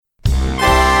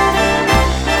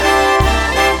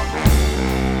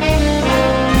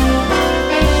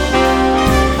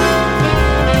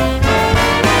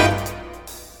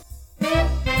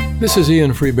This is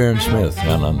Ian Freebairn Smith,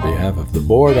 and on behalf of the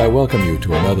board, I welcome you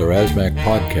to another ASMAC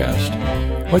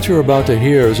podcast. What you're about to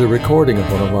hear is a recording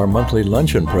of one of our monthly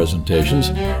luncheon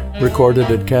presentations recorded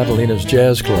at Catalina's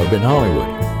Jazz Club in Hollywood.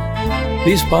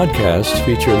 These podcasts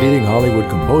feature leading Hollywood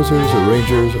composers,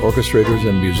 arrangers, orchestrators,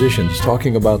 and musicians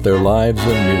talking about their lives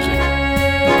and music.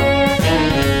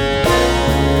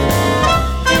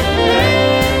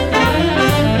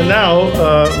 And now,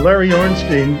 Larry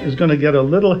Ornstein is going to get a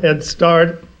little head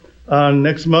start on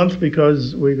next month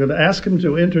because we're going to ask him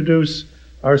to introduce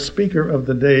our speaker of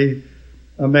the day,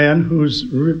 a man whose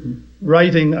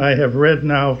writing I have read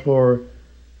now for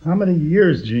how many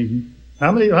years, Gene?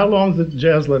 How long has the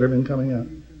Jazz Letter been coming out?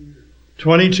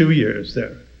 22 years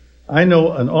there. I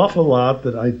know an awful lot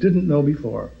that I didn't know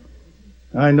before.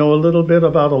 I know a little bit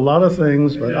about a lot of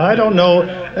things, but I don't know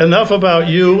enough about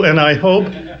you, and I hope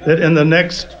that in the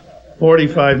next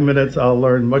 45 minutes I'll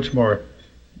learn much more.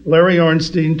 Larry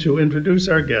Ornstein to introduce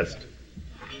our guest.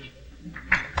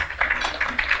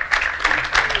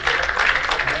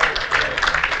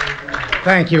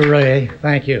 Thank you, Ray.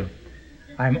 Thank you.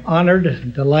 I'm honored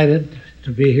and delighted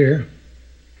to be here.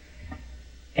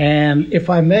 And if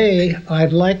I may,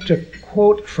 I'd like to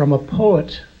quote from a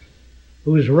poet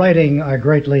whose writing I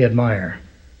greatly admire.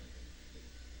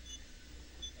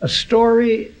 A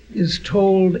story is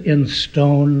told in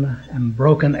stone and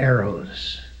broken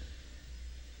arrows,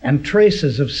 and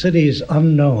traces of cities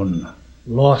unknown,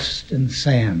 lost in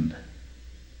sand.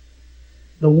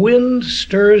 The wind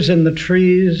stirs in the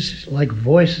trees like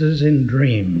voices in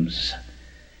dreams,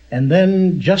 and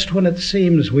then, just when it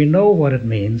seems we know what it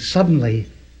means, suddenly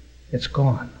it's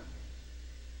gone.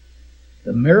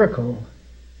 The miracle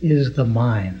is the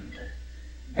mind,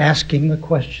 asking the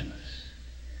questions,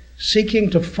 seeking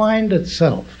to find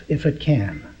itself if it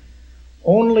can,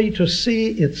 only to see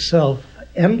itself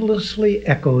endlessly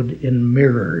echoed in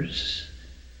mirrors.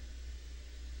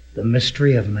 The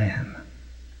mystery of man.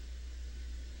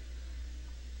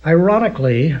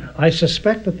 Ironically, I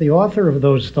suspect that the author of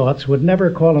those thoughts would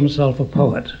never call himself a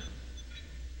poet,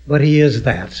 but he is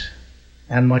that,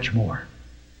 and much more.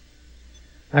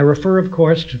 I refer, of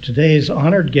course, to today's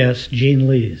honored guest, Gene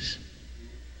Lees.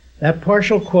 That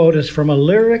partial quote is from a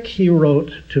lyric he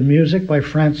wrote to music by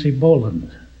Francie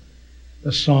Boland.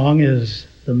 The song is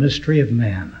The Mystery of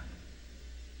Man.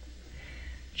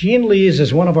 Gene Lees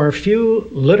is one of our few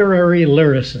literary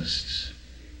lyricists.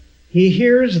 He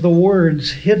hears the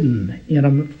words hidden in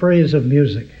a phrase of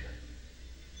music,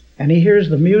 and he hears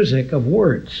the music of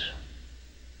words.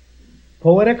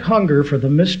 Poetic hunger for the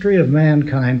mystery of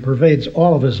mankind pervades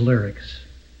all of his lyrics.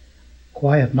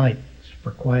 Quiet nights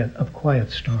of quiet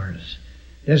stars,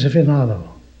 Desafinado,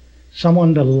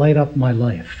 someone to light up my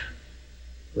life,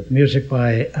 with music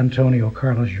by Antonio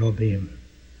Carlos Jobim.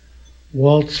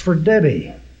 Waltz for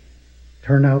Debbie,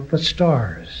 Turn Out the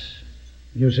Stars,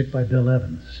 music by Bill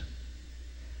Evans.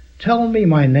 Tell Me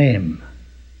My Name,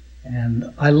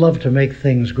 and I Love to Make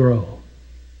Things Grow,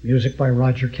 music by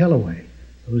Roger Kellaway,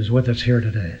 who's with us here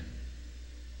today.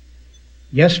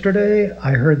 Yesterday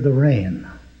I Heard the Rain,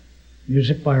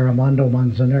 music by Armando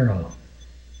Manzanero.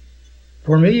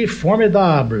 For Me,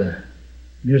 Formidable,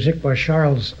 music by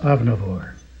Charles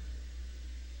Aznavour.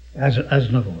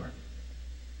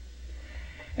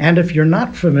 And if you're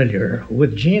not familiar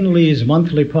with Gene Lees'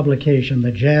 monthly publication,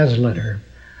 The Jazz Letter,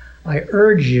 I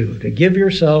urge you to give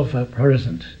yourself a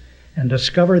present and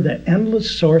discover the endless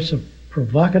source of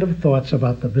provocative thoughts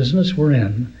about the business we're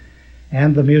in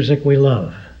and the music we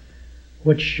love,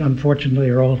 which unfortunately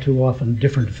are all too often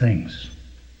different things.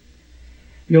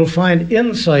 You'll find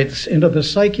insights into the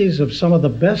psyches of some of the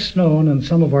best known and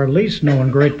some of our least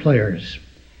known great players.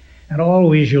 And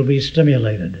always you'll be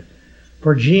stimulated.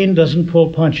 For Gene doesn't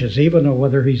pull punches, even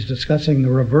whether he's discussing the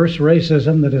reverse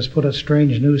racism that has put a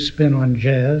strange new spin on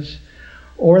jazz,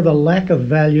 or the lack of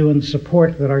value and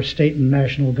support that our state and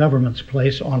national governments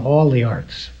place on all the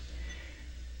arts.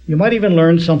 You might even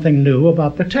learn something new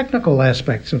about the technical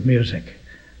aspects of music,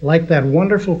 like that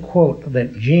wonderful quote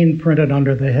that Gene printed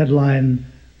under the headline,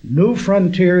 New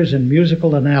Frontiers in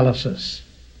Musical Analysis,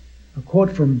 a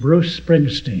quote from Bruce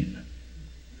Springsteen.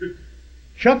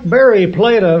 Chuck Berry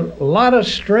played a lot of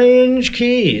strange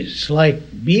keys, like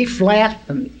B-flat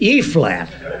and E-flat.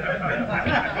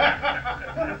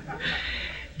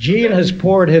 Gene has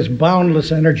poured his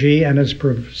boundless energy and his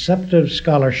perceptive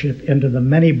scholarship into the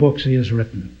many books he has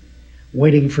written.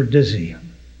 Waiting for Dizzy,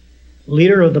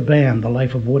 leader of the band, The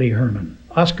Life of Woody Herman,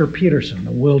 Oscar Peterson,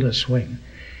 The Will to Swing,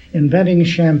 Inventing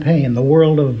Champagne, The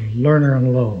World of Lerner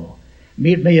and Lowe,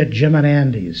 Meet Me at Jim and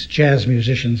Andy's, jazz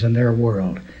musicians in their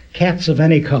world, Cats of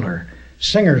Any Color,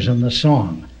 Singers in the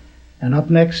Song, and up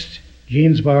next,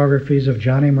 Gene's biographies of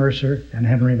Johnny Mercer and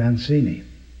Henry Mancini.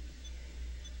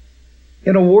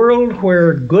 In a world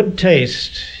where good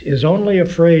taste is only a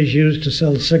phrase used to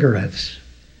sell cigarettes,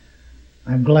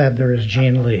 I'm glad there is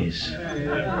Gene Lees.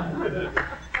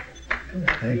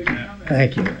 Thank you.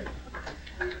 Thank you.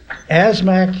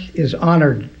 ASMAC is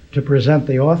honored to present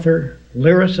the author,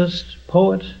 lyricist,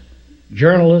 poet,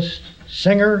 journalist,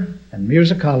 singer, and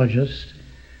musicologist,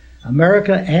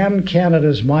 America and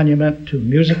Canada's monument to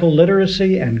musical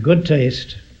literacy and good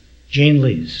taste, Gene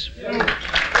Lees.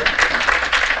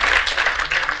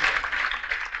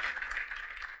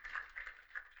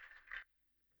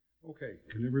 Okay,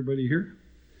 can everybody hear?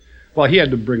 Well, he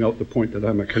had to bring out the point that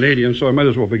I'm a Canadian, so I might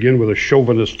as well begin with a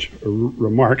chauvinist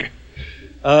remark.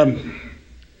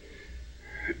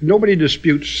 Nobody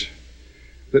disputes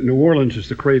that New Orleans is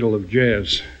the cradle of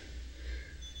jazz.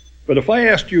 But if I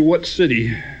asked you what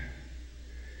city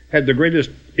had the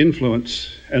greatest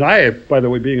influence, and I, by the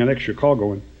way, being an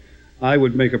ex-Chicagoan, I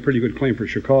would make a pretty good claim for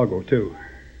Chicago, too.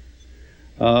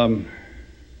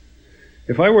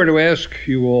 If I were to ask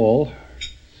you all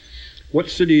what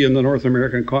city in the North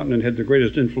American continent had the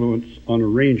greatest influence on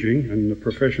arranging, and the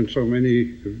profession so many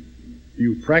of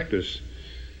you practice,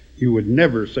 you would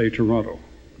never say Toronto,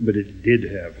 but it did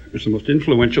have. It's the most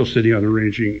influential city on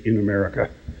arranging in America,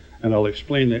 and I'll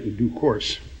explain that in due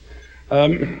course.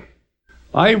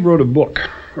 I wrote a book,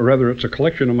 or rather it's a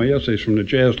collection of my essays from the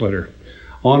Jazz Letter,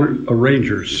 on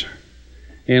arrangers.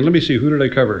 And let me see, who did I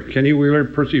cover? Kenny Wheeler,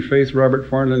 Percy Faith, Robert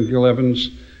Farnon, Gil Evans,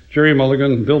 Jerry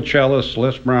Mulligan, Bill Challis,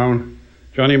 Les Brown,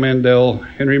 Johnny Mandel,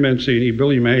 Henry Mancini,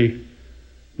 Billy May,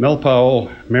 Mel Powell,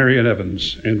 Marion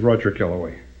Evans, and Roger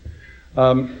Kellaway.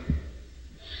 The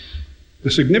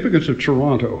significance of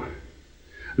Toronto.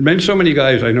 So many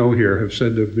guys I know here have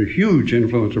said of the huge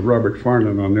influence of Robert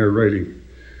Farnon on their writing.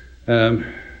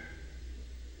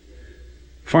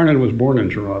 Farnon was born in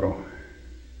Toronto.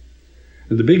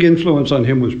 And the big influence on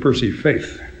him was Percy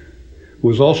Faith, who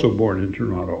was also born in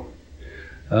Toronto.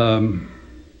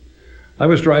 I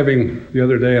was driving the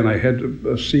other day and I had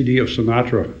a CD of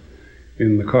Sinatra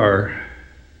in the car,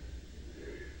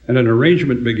 and an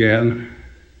arrangement began,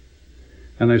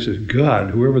 and I said, God,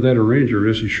 whoever that arranger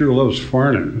is, he sure loves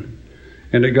Farnon.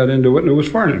 And it got into it, and it was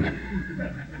Farnon.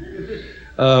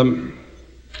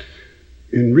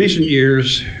 In recent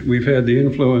years, we've had the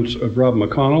influence of Rob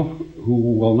McConnell, who,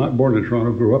 while not born in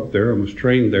Toronto, grew up there and was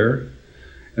trained there.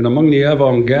 And among the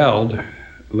avant-garde,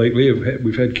 lately,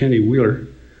 we've had Kenny Wheeler,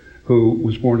 who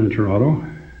was born in Toronto.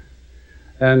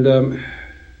 And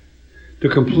to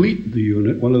complete the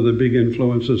unit, one of the big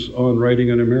influences on writing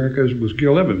in America was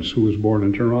Gil Evans, who was born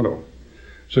in Toronto.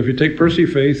 So if you take Percy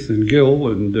Faith and Gil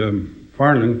and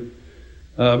Farnon,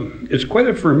 it's quite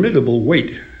a formidable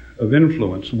weight of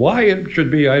influence. Why it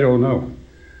should be, I don't know.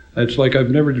 It's like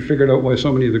I've never figured out why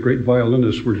so many of the great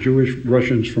violinists were Jewish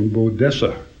Russians from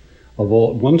Odessa, of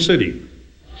one city.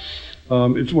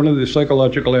 It's one of the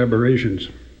psychological aberrations.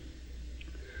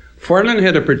 Farnon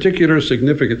had a particular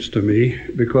significance to me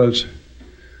because,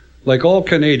 like all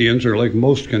Canadians, or like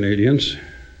most Canadians,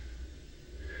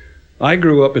 I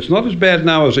grew up, it's not as bad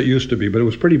now as it used to be, but it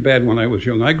was pretty bad when I was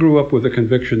young. I grew up with the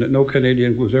conviction that no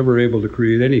Canadian was ever able to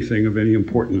create anything of any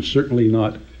importance, certainly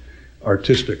not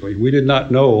artistically. We did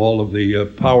not know all of the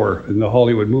power in the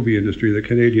Hollywood movie industry that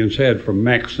Canadians had, from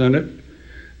Mack Sennett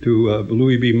to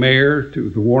Louis B. Mayer to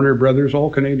the Warner Brothers,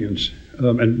 all Canadians,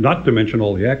 and not to mention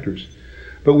all the actors.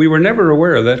 But we were never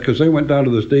aware of that because they went down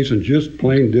to the States and just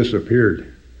plain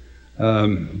disappeared.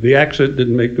 The accent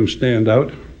didn't make them stand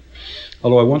out.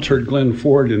 Although I once heard Glenn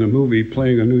Ford in a movie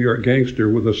playing a New York gangster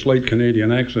with a slight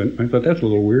Canadian accent. I thought, that's a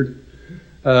little weird.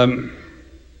 But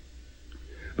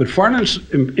Farnon's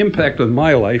impact on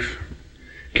my life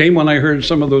came when I heard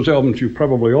some of those albums you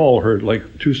probably all heard,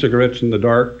 like Two Cigarettes in the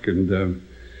Dark, and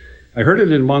I heard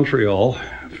it in Montreal,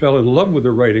 fell in love with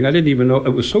the writing. I didn't even know, it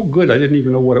was so good I didn't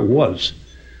even know what it was.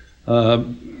 But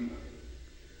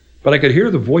I could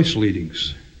hear the voice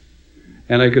leadings.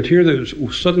 And I could hear the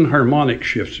sudden harmonic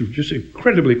shifts, just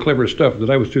incredibly clever stuff that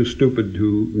I was too stupid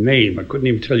to name. I couldn't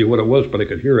even tell you what it was, but I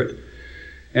could hear it.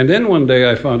 And then one day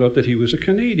I found out that he was a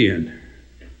Canadian.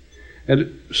 And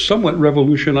it somewhat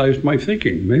revolutionized my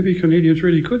thinking. Maybe Canadians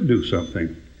really could do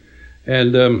something.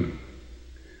 And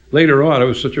later on, I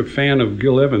was such a fan of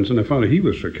Gil Evans, and I found out he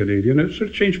was a Canadian. It sort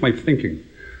of changed my thinking.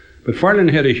 But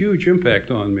Farnon had a huge impact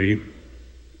on me.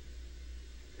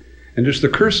 And it's the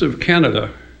curse of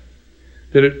Canada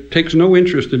that it takes no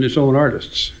interest in its own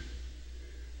artists.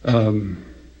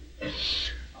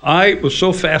 I was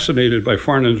so fascinated by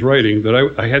Farnon's writing that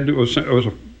I was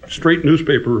a straight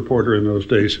newspaper reporter in those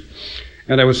days,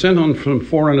 and I was sent on some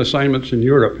foreign assignments in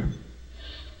Europe.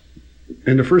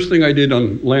 And the first thing I did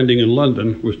on landing in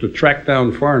London was to track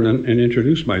down Farnon and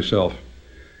introduce myself.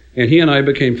 And he and I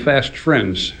became fast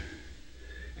friends.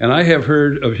 And I have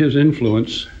heard of his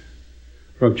influence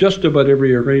from just about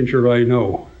every arranger I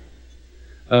know.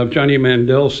 Johnny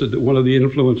Mandel said that one of the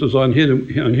influences on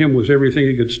him was everything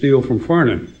he could steal from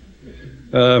Farnon.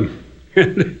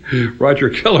 Roger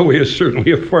Kellaway is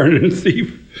certainly a Farnon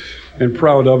thief and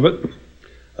proud of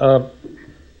it.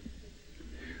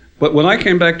 But when I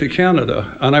came back to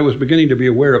Canada and I was beginning to be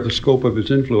aware of the scope of his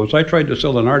influence, I tried to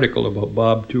sell an article about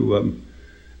Bob to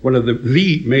one of the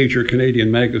major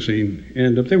Canadian magazine,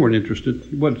 and if they weren't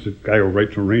interested, what's a guy who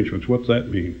writes arrangements, what's that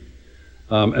mean?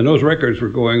 And those records were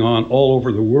going on all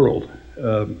over the world.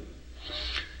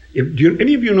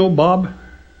 Any of you know Bob?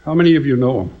 How many of you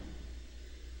know him?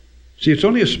 See, it's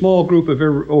only a small group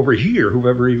over here who've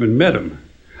ever even met him.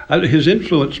 His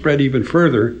influence spread even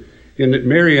further in that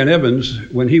Marian Evans,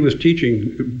 when he was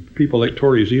teaching people like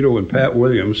Torrey Zito and Pat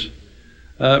Williams,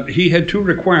 he had two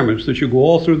requirements, that you go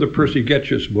all through the Percy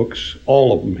Getchus books,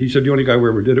 all of them. He said the only guy who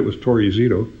ever did it was Torrey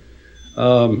Zito.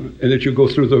 And that you go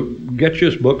through the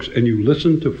Getchus books and you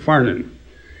listen to Farnon.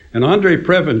 And Andre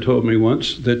Previn told me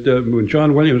once that when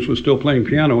John Williams was still playing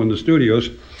piano in the studios,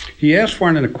 he asked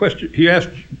Farnon a question. He asked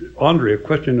Andre a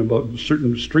question about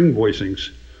certain string voicings.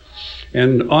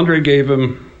 And Andre gave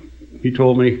him, he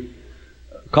told me,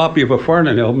 a copy of a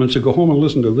Farnon album and said, go home and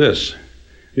listen to this.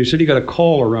 He said he got a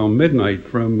call around midnight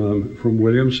from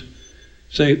Williams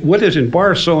saying, what is in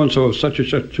bar so-and-so of such and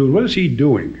such tune? What is he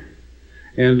doing?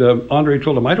 And Andre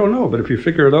told him, I don't know, but if you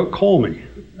figure it out, call me.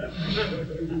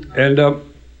 And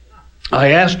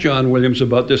I asked John Williams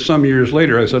about this some years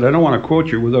later. I said, I don't want to quote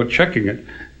you without checking it.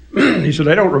 He said,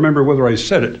 I don't remember whether I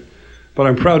said it, but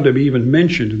I'm proud to be even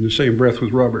mentioned in the same breath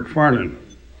with Robert Farnon.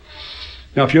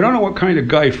 Now, if you don't know what kind of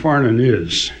guy Farnon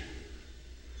is,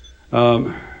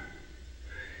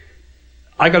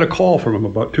 I got a call from him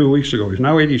about 2 weeks ago. He's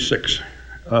now 86.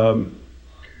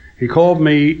 He called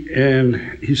me and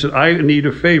he said, I need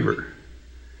a favor.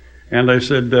 And I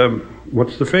said,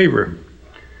 what's the favor?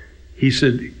 He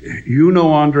said, you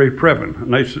know Andre Previn?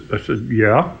 And I said,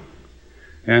 yeah.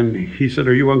 And he said,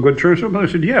 are you on good terms with him? And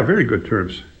I said, yeah, very good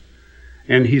terms.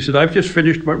 And he said, I've just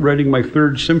finished writing my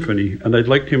third symphony and I'd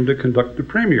like him to conduct the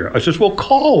premiere. I said, well,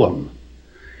 call him.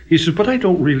 He said, but I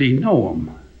don't really know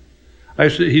him. I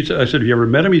said, have you ever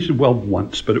met him? He said, well,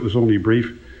 once, but it was only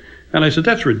brief. And I said,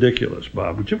 that's ridiculous,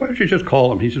 Bob. Why don't you just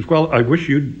call him? He says, well, I wish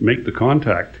you'd make the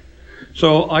contact.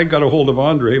 So I got a hold of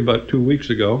Andre about 2 weeks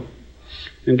ago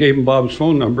and gave him Bob's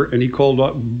phone number, and he called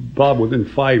Bob within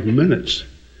 5 minutes.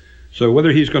 So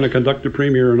whether he's going to conduct the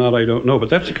premiere or not, I don't know. But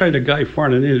that's the kind of guy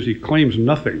Farnon is. He claims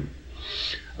nothing.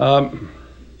 Bob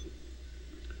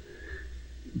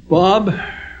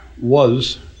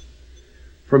was,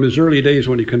 from his early days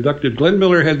when he conducted, Glenn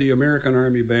Miller had the American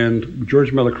Army Band,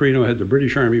 George Malacrino had the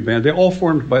British Army Band. They all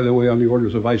formed, by the way, on the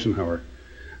orders of Eisenhower.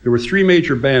 There were three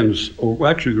major bands, or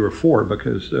actually there were four,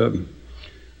 because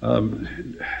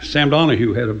Sam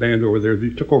Donahue had a band over there. They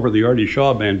took over the Artie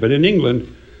Shaw Band. But in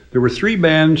England, there were three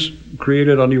bands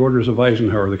created on the orders of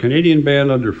Eisenhower. The Canadian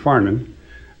Band under Farnon,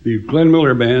 the Glenn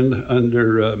Miller Band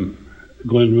under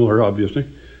Glenn Miller, obviously,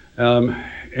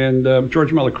 and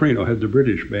George Malacrino had the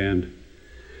British Band.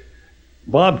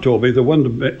 Bob told me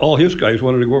that all his guys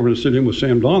wanted to go over and sit in with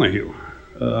Sam Donahue.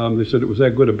 They said it was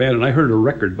that good a band, and I heard a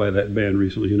record by that band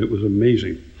recently, and it was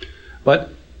amazing. But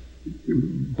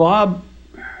Bob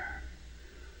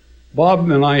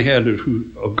and I had a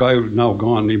guy who's now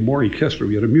gone named Maury Kessler.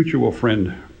 We had a mutual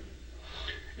friend.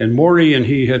 And Maury and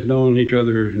he had known each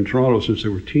other in Toronto since they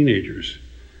were teenagers.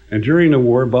 And during the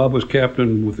war, Bob was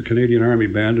captain with the Canadian Army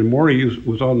Band, and Maury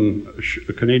was on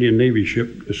a Canadian Navy ship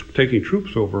taking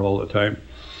troops over all the time.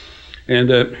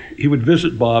 And he would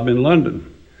visit Bob in London.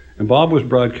 And Bob was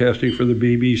broadcasting for the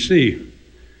BBC.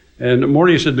 And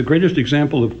Maury said the greatest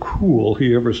example of cool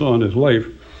he ever saw in his life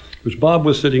was Bob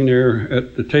was sitting there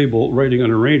at the table writing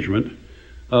an arrangement.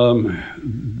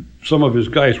 Some of his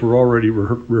guys were already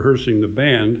rehearsing the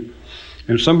band,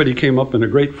 and somebody came up in a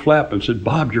great flap and said,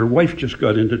 Bob, your wife just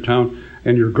got into town,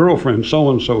 and your girlfriend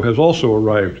so-and-so has also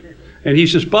arrived. And he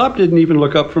says, Bob didn't even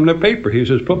look up from the paper. He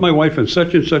says, put my wife in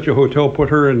such and such a hotel, put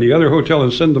her in the other hotel,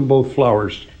 and send them both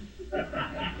flowers.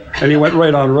 And he went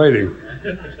right on writing.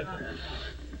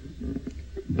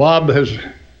 Bob has,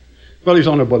 well, he's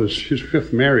on about his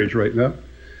fifth marriage right now.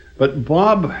 But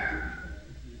Bob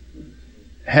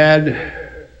had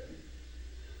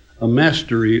a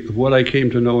mastery of what I came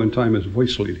to know in time as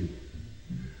voice leading.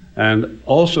 And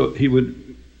also, he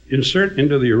would insert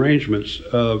into the arrangements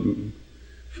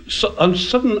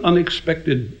sudden,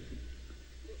 unexpected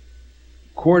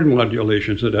chord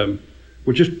modulations that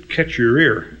would just catch your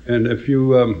ear. And if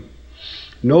you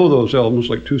know those albums,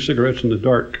 like Two Cigarettes in the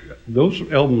Dark, those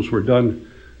albums were done,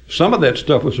 some of that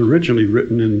stuff was originally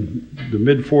written in the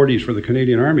mid-40s for the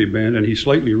Canadian Army Band, and he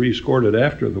slightly rescored it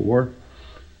after the war.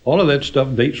 All of that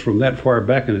stuff dates from that far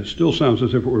back, and it still sounds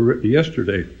as if it were written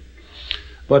yesterday.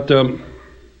 But the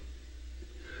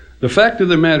fact of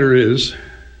the matter is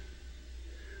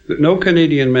that no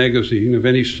Canadian magazine of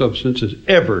any substance has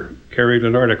ever carried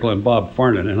an article on Bob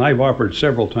Farnan, and I've offered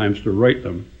several times to write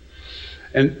them.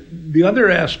 And the other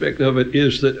aspect of it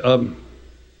is that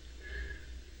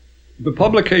the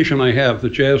publication I have, the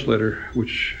Jazz Letter,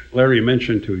 which Larry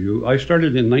mentioned to you, I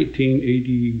started in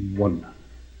 1981.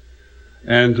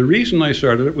 And the reason I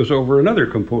started it was over another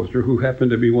composer who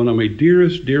happened to be one of my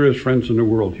dearest, dearest friends in the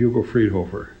world, Hugo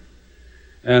Friedhofer.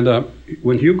 And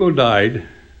when Hugo died,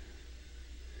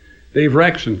 Dave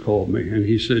Raxon called me, and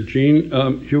he said, Gene,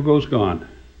 Hugo's gone.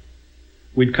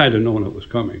 We'd kind of known it was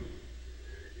coming.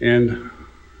 And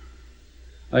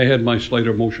I had my slight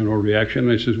emotional reaction,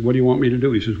 and I said, what do you want me to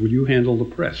do? He says, will you handle the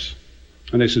press?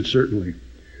 And I said, certainly.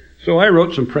 So I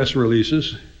wrote some press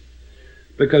releases,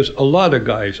 because a lot of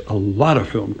guys, a lot of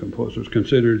film composers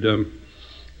considered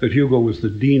that Hugo was the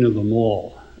dean of them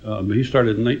all. He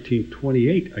started in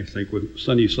 1928, I think, with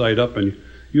Sunny Side Up, and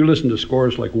you listen to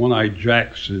scores like One-Eyed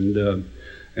Jacks and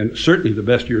certainly The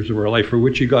Best Years of Our Life, for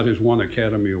which he got his one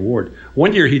Academy Award.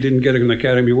 One year he didn't get an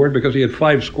Academy Award because he had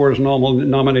 5 scores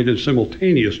nominated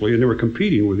simultaneously, and they were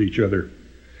competing with each other.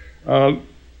 But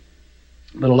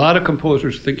a lot of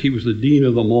composers think he was the dean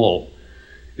of them all.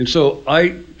 And so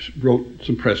I wrote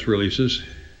some press releases,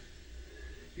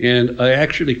 and I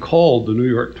actually called the New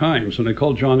York Times, and I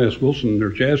called John S. Wilson, their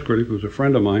jazz critic, who was a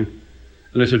friend of mine,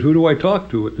 and I said, who do I talk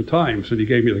to at the Times? And he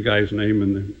gave me the guy's name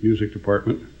in the music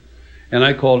department. And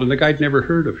I called, and the guy'd never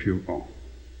heard of Hugo.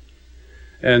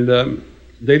 And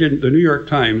they didn't, the New York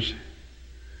Times,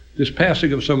 this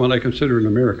passing of someone I consider an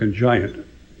American giant,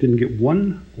 didn't get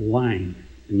one line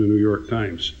in the New York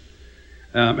Times.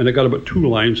 And it got about 2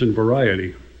 lines in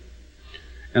Variety.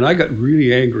 And I got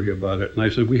really angry about it, and I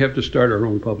said, we have to start our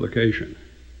own publication.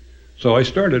 So I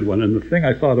started one, and the thing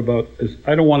I thought about is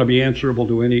I don't want to be answerable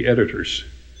to any editors.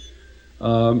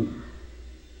 I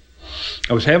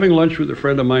was having lunch with a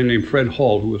friend of mine named Fred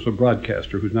Hall, who was a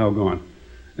broadcaster who's now gone.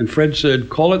 And Fred said,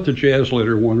 call it the Jazz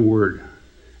Letter, one word.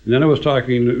 And then I was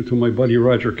talking to my buddy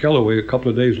Roger Kellaway a couple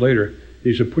of days later.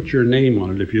 He said, put your name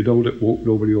on it. If you don't,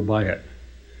 nobody will buy it.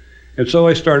 And so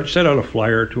I sent out a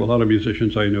flyer to a lot of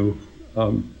musicians I knew.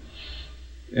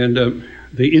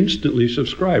 They instantly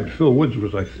subscribed. Phil Woods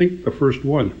was, I think, the first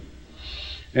one.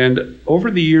 And over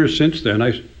the years since then,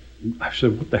 I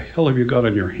said, what the hell have you got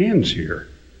on your hands here?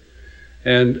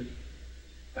 And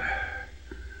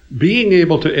being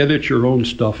able to edit your own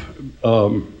stuff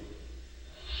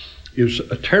is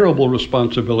a terrible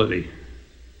responsibility.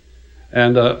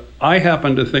 And I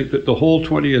happen to think that the whole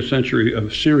 20th century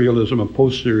of serialism and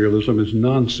post-serialism is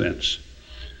nonsense.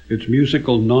 It's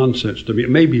musical nonsense to me. It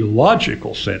may be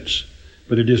logical sense,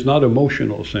 but it is not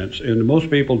emotional sense. And most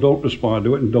people don't respond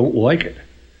to it and don't like it.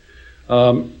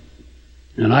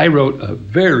 And I wrote a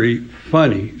very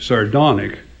funny,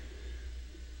 sardonic,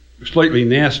 slightly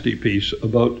nasty piece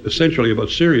essentially about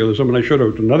serialism, and I showed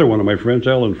it to another one of my friends,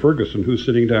 Alan Ferguson, who's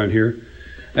sitting down here.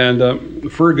 And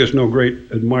Ferg is no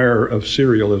great admirer of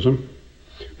serialism,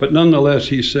 but nonetheless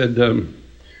he said,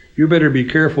 you better be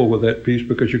careful with that piece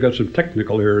because you've got some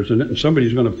technical errors in it and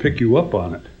somebody's going to pick you up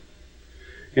on it.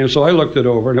 And so I looked it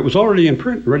over, and it was already in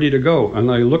print, ready to go,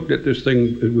 and I looked at this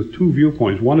thing with 2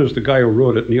 viewpoints. One is the guy who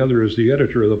wrote it, and the other is the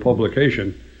editor of the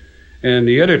publication. And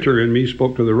the editor in me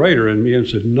spoke to the writer in me and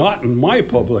said, not in my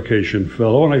publication,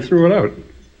 fellow, and I threw it out.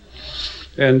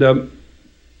 And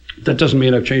that doesn't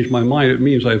mean I've changed my mind. It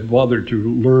means I've bothered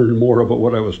to learn more about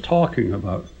what I was talking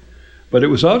about. But it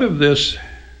was out of this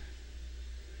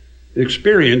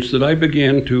experience that I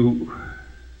began to,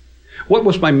 what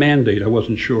was my mandate? I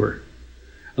wasn't sure.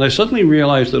 And I suddenly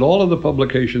realized that all of the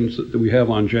publications that we have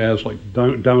on jazz, like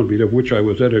Downbeat, of which I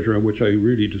was editor and which I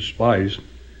really despised,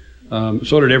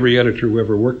 so did every editor who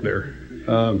ever worked there.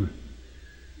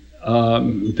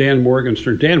 Dan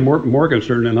Morgenstern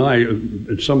and I,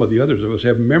 and some of the others of us,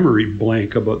 have memory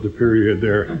blank about the period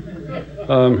there.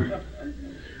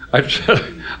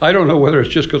 I don't know whether it's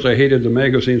just because I hated the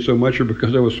magazine so much or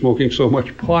because I was smoking so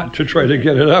much pot to try to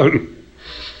get it out.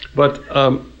 But,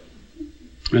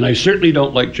 and I certainly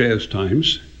don't like Jazz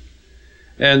Times.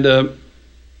 And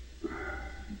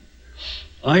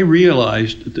I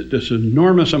realized that this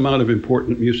enormous amount of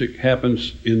important music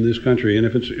happens in this country, and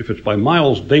if it's by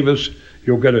Miles Davis,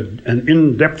 you'll get an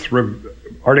in-depth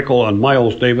article on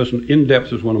Miles Davis, and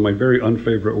in-depth is one of my very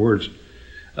unfavorite words.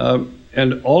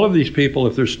 And all of these people,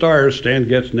 if they're stars, Stan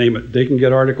Getz, name it, they can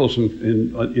get articles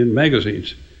in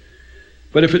magazines.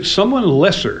 But if it's someone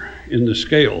lesser in the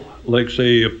scale, like,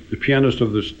 say, a pianist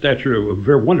of the stature of a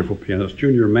very wonderful pianist,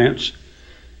 Junior Mance,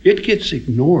 it gets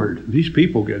ignored. These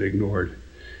people get ignored.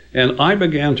 And I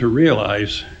began to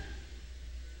realize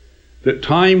that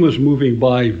time was moving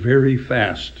by very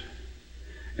fast.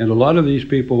 And a lot of these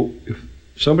people, if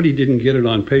somebody didn't get it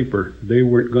on paper, they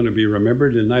weren't going to be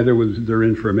remembered, and neither was their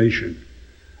information.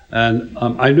 And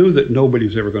I knew that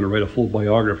nobody's ever going to write a full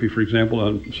biography, for example,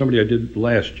 on somebody I did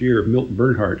last year, Milt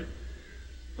Bernhardt.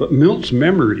 But Milt's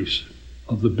memories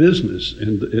of the business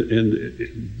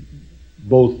and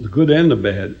both the good and the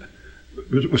bad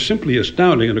was simply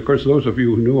astounding. And of course, those of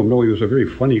you who knew him know he was a very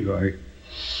funny guy.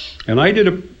 And I did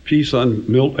a piece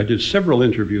on Milt. I did several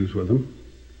interviews with him.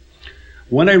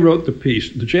 When I wrote the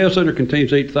piece, the Jazz Letter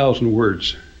contains 8,000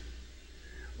 words.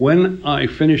 When I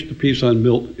finished the piece on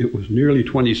Milt, it was nearly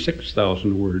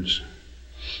 26,000 words,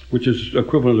 which is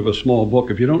equivalent of a small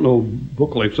book. If you don't know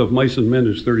book lengths of Mice and Men,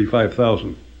 it's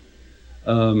 35,000.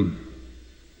 And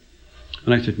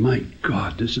I said, my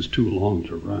God, this is too long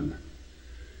to run.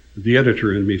 The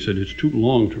editor in me said, it's too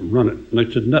long to run it. And I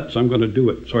said, nuts, I'm going to do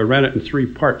it. So I ran it in 3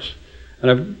 parts. And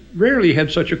I've rarely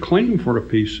had such a claim for a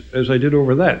piece as I did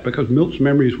over that, because Milt's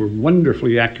memories were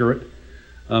wonderfully accurate,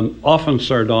 often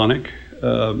sardonic.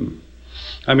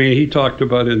 I mean, he talked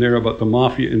about in there about the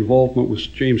mafia involvement with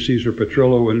James Caesar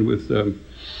Petrillo and with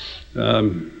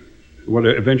what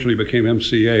eventually became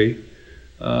MCA,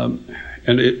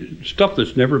 and stuff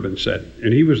that's never been said.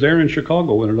 And he was there in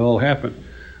Chicago when it all happened.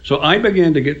 So I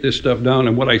began to get this stuff down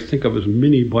in what I think of as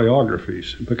mini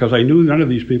biographies, because I knew none of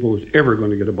these people was ever going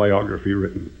to get a biography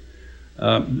written.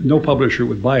 No publisher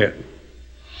would buy it.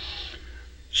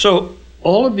 So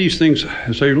all of these things,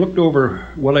 as I looked over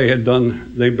what I had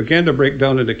done, they began to break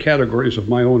down into categories of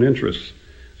my own interests,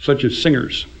 such as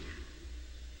singers.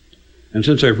 And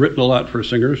since I've written a lot for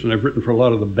singers, and I've written for a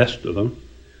lot of the best of them,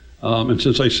 and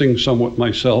since I sing somewhat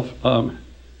myself,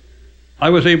 I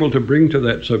was able to bring to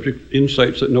that subject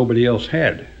insights that nobody else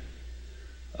had.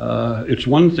 It's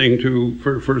one thing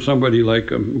for somebody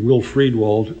like Will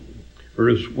Friedwald, or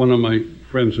as one of my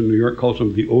friends in New York calls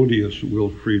him, the odious Will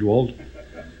Friedwald.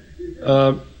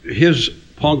 His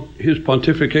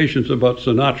pontifications about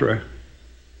Sinatra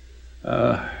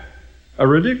are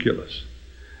ridiculous.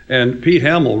 And Pete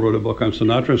Hamill wrote a book on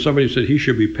Sinatra, and somebody said he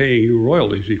should be paying you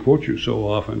royalties. He quotes you so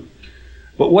often.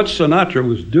 But what Sinatra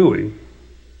was doing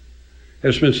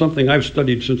has been something I've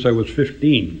studied since I was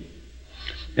 15.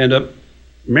 And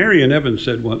Marion Evans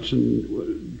said once,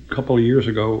 a couple of years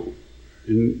ago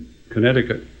in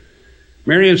Connecticut,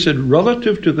 Marion said,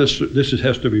 relative to this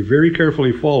has to be very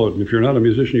carefully followed, and if you're not a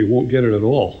musician, you won't get it at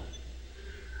all.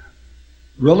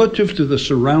 Relative to the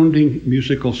surrounding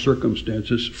musical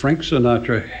circumstances, Frank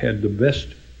Sinatra had the best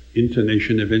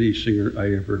intonation of any singer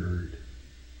I ever heard.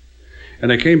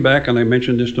 And I came back and I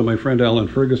mentioned this to my friend Alan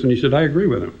Ferguson. He said, I agree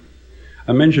with him.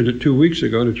 I mentioned it 2 weeks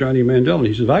ago to Johnny Mandel, and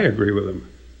he said, I agree with him.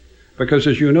 Because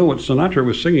as you know, what Sinatra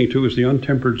was singing to is the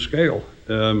untempered scale.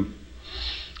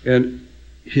 And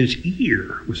his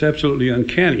ear was absolutely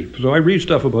uncanny. So I read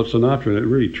stuff about Sinatra, and it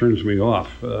really turns me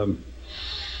off.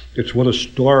 It's what a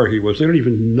star he was. They don't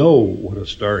even know what a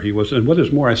star he was. And what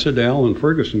is more, I said to Alan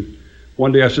Ferguson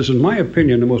one day, I says, in my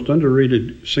opinion, the most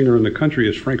underrated singer in the country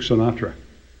is Frank Sinatra,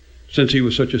 since he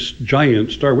was such a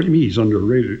giant star. What do you mean he's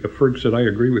underrated? Ferg said, I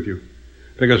agree with you.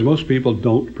 Because most people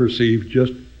don't perceive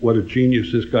just what a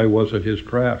genius this guy was at his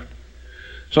craft.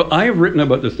 So I've written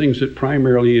about the things that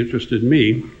primarily interested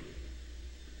me,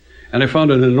 and I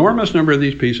found an enormous number of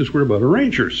these pieces were about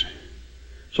arrangers.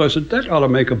 So I said, that ought to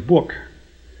make a book.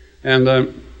 And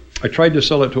I tried to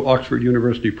sell it to Oxford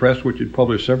University Press, which had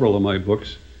published several of my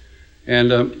books.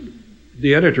 And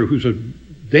the editor, who's a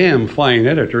damn fine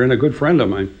editor and a good friend of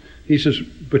mine, he says,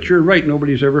 but you're right,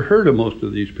 nobody's ever heard of most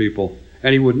of these people.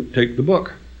 And he wouldn't take the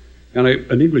book. And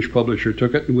an English publisher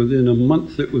took it, and within a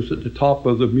month it was at the top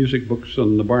of the music books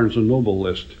on the Barnes & Noble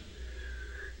list.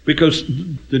 Because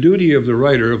the duty of the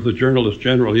writer, of the journalist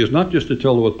generally, is not just to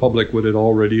tell the public what it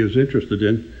already is interested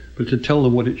in, but to tell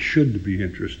them what it should be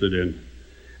interested in.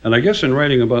 And I guess in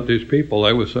writing about these people,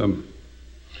 I was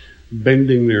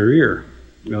bending their ear.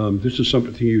 This is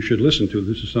something you should listen to.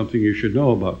 This is something you should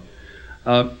know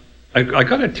about. I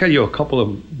got to tell you a couple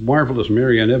of marvelous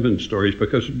Marion Evans stories,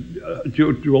 because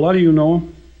do a lot of you know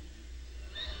him?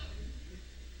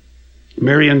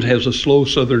 Marion has a slow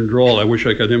southern drawl I wish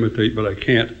I could imitate, but I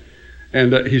can't.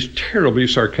 And he's terribly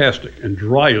sarcastic and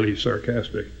dryly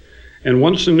sarcastic. And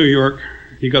once in New York,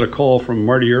 he got a call from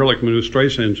Marty Ehrlichman, who's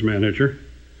Streisand's manager,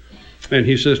 and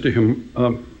he says to him,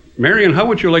 Marion, how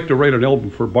would you like to write an album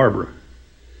for Barbara?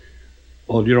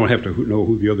 Well, you don't have to know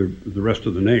who the rest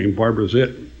of the name. Barbara's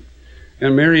it.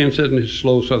 And Marion said in his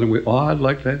slow southern way, oh, I'd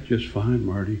like that just fine,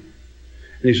 Marty.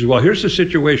 And he says, well, here's the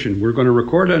situation. We're going to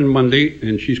record on Monday,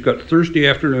 and she's got Thursday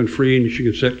afternoon free, and she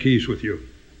can set keys with you.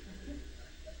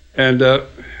 And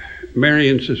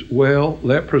Marion says, well,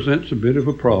 that presents a bit of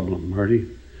a problem, Marty.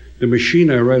 The machine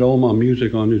I write all my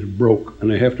music on is broke,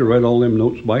 and I have to write all them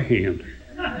notes by hand.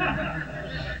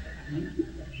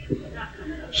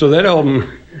 So that album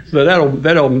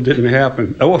didn't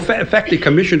happen. Oh, in fact, they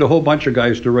commissioned a whole bunch of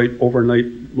guys to write overnight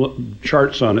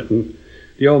charts on it, and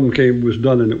the album was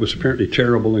done, and it was apparently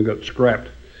terrible and got scrapped.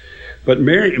 But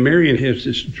Marion has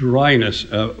this dryness.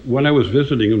 When I was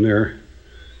visiting him there,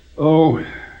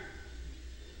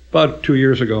 about 2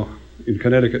 years ago in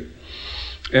Connecticut,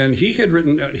 and he'd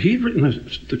written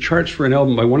the charts for an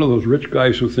album by one of those rich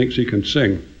guys who thinks he can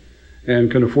sing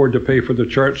and can afford to pay for the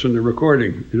charts and the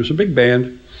recording. It was a big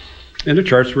band, and the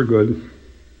charts were good.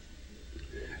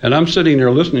 And I'm sitting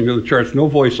there listening to the charts, no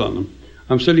voice on them.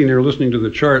 I'm sitting there listening to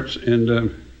the charts,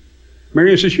 and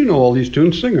Marion says, you know all these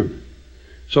tunes, sing them.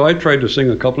 So I tried to sing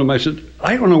a couple of them. I said,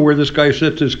 I don't know where this guy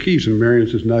sets his keys. And Marion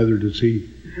says, neither does he.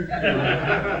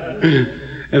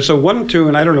 And so one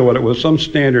tune, I don't know what it was, some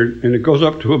standard, and it goes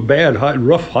up to a bad,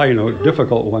 rough high note,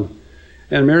 difficult one.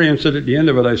 And Marion said at the end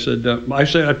of it, I said,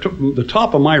 I took the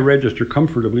top of my register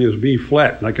comfortably as B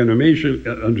flat, and I can imagine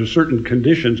under certain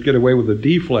conditions get away with a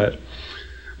D flat.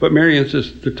 But Marion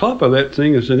says, the top of that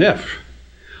thing is an F.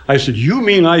 I said, you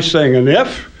mean I sang an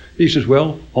F? He says,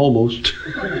 well, almost.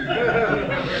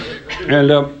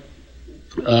 And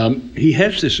he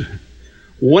has this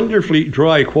wonderfully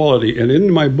dry quality, and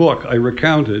in my book I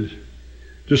recounted,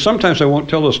 just sometimes I won't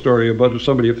tell a story about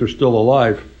somebody if they're still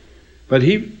alive, but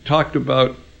he talked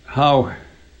about how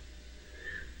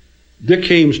Dick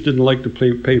Haymes didn't like to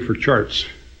pay for charts.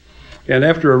 And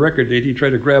after a record date, he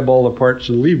tried to grab all the parts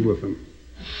and leave with them.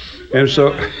 And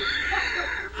so,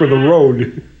 for the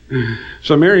road.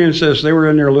 So Marion says they were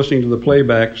in there listening to the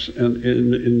playbacks and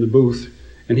in the booth,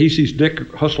 and he sees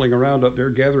Dick hustling around up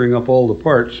there gathering up all the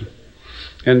parts.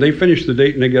 And they finish the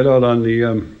date and they get out on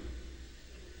the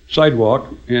sidewalk,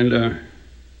 and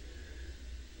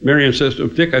Marion says to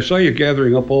him, Dick, I saw you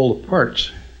gathering up all the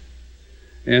parts.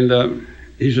 And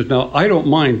he says, now, I don't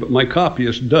mind, but my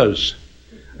copyist does.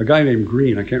 A guy named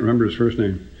Green, I can't remember his first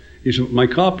name. He said, my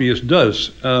copyist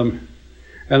does. And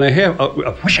I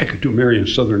wish I could do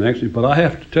Marion's Southern accent, but I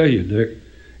have to tell you, Dick,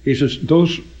 he says,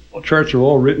 those charts are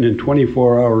all written in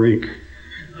 24-hour ink.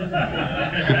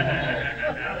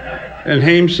 And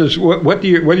Haymes says, what do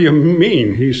you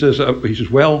mean? He says,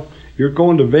 well, you're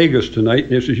going to Vegas tonight,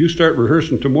 and he says, you start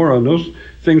rehearsing tomorrow, and those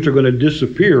things are going to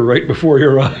disappear right before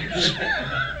your eyes.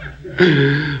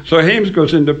 So Haymes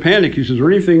goes into panic. He says, is there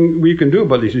anything we can do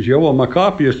about it? He says, yeah, well, my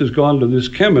copyist has gone to this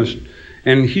chemist,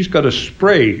 and he's got a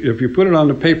spray. If you put it on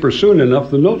the paper soon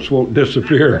enough, the notes won't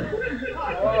disappear.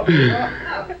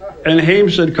 And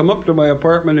Haymes said, come up to my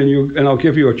apartment, and I'll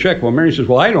give you a check. Well, Mary says,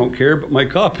 well, I don't care, but my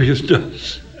copyist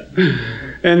does.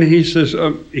 And he says,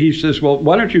 well,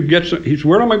 why don't you get some? He says,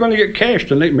 where am I going to get cash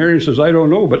tonight? Marion says, I don't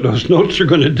know, but those notes are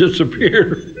going to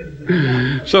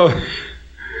disappear. So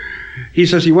he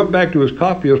says he went back to his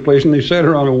copyist place, and they sat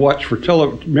around and watched for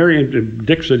Marion,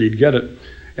 Dick said he'd get it.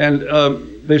 And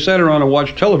they sat around and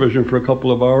watched television for a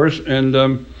couple of hours, and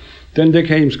then Dick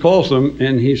Haymes calls them,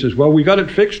 and he says, well, we got it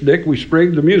fixed, Dick. We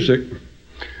sprayed the music.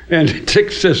 And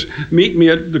Dick says, meet me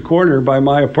at the corner by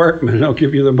my apartment and I'll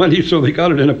give you the money. So they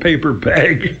got it in a paper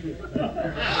bag.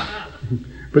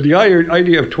 But the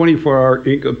idea of 24-hour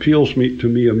ink appeals to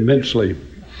me immensely.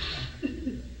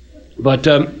 But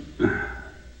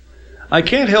I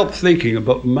can't help thinking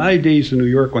about my days in New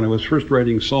York when I was first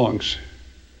writing songs.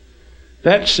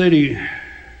 That city,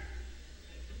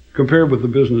 compared with the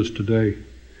business today,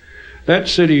 that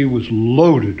city was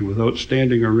loaded with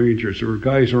outstanding arrangers. There were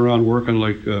guys around working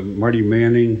like Marty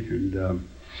Manning and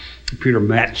Peter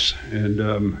Matz. And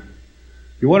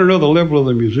you want to know the level of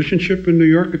the musicianship in New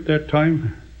York at that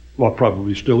time? Well,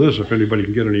 probably still is if anybody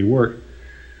can get any work.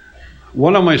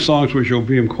 One of my songs, which will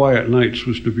be in Quiet Nights,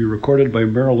 was to be recorded by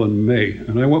Marilyn May.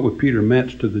 And I went with Peter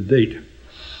Matz to the date.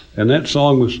 And that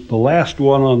song was the last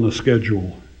one on the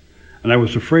schedule. And I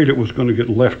was afraid it was going to get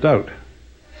left out.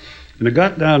 And it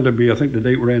got down to be, I think the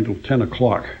date ran until 10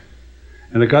 o'clock.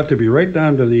 And it got to be right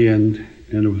down to the end,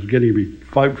 and it was getting to be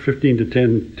 15 to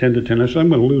 10, 10 to 10. I said, I'm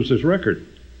going to lose this record.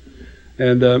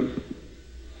 And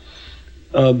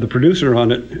the producer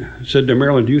on it said to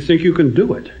Marilyn, do you think you can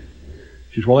do it?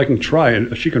 She said, well, I can try.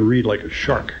 And she can read like a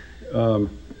shark. And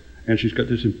she's got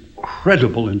this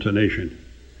incredible intonation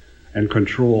and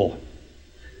control.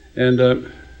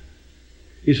 And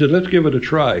he said, let's give it a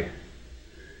try.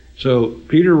 So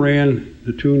Peter ran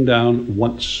the tune down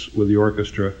once with the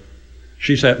orchestra.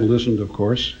 She sat and listened, of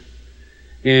course.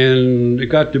 And it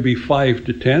got to be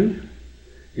 5-10.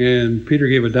 And Peter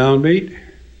gave a downbeat.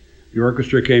 The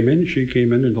orchestra came in, she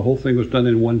came in, and the whole thing was done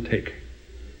in one take.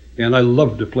 And I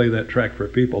loved to play that track for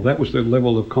people. That was the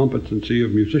level of competency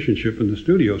of musicianship in the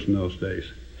studios in those days.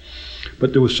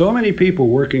 But there were so many people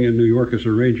working in New York as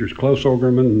arrangers. Klaus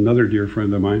Ogerman, another dear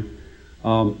friend of mine.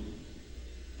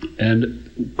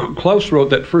 And Klaus wrote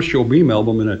that first Joe Beam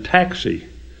album in a taxi.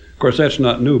 Of course, that's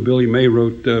not new. Billy May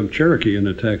wrote Cherokee in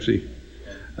a taxi.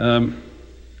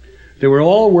 They were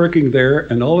all working there,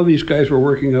 and all of these guys were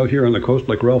working out here on the coast,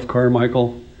 like Ralph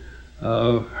Carmichael.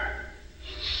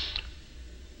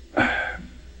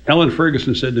 Alan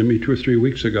Ferguson said to me 2 or 3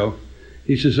 weeks ago,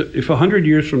 he says, if 100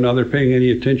 years from now they're paying any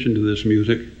attention to this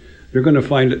music, they're going to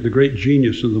find that the great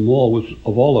genius of them all,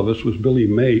 of all of us, was Billy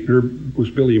May.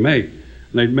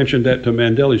 And I mentioned that to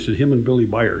Mandel. He said, him and Billy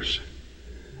Byers.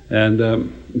 And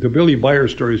the Billy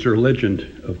Byers stories are a legend,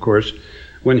 of course.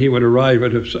 When he would arrive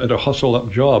at a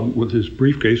hustle-up job with his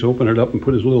briefcase, open it up and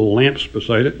put his little lamps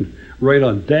beside it and write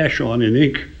on Dash on in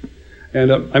ink.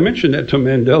 And I mentioned that to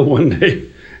Mandel one day,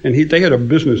 and they had a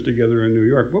business together in New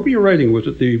York. What were you writing? Was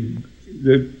it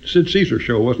the Sid Caesar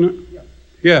show, wasn't it?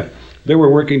 Yeah. They were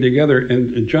working together,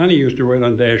 and Johnny used to write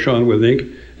on Dash on with ink,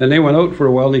 and they went out for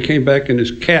a while, and he came back, and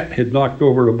his cat had knocked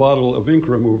over a bottle of ink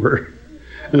remover,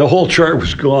 and the whole chart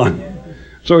was gone.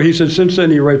 So he said, since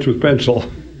then he writes with pencil.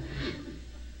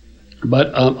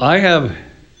 But I have,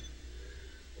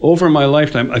 over my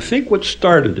lifetime, I think what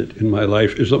started it in my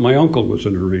life is that my uncle was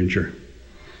an arranger.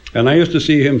 And I used to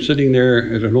see him sitting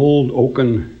there at an old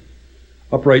oaken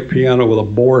upright piano with a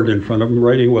board in front of him,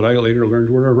 writing what I later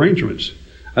learned were arrangements.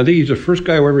 I think he's the first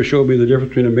guy who ever showed me the difference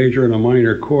between a major and a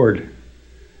minor chord.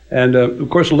 And of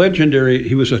course, legendary,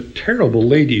 he was a terrible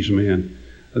ladies' man,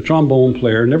 a trombone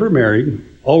player, never married,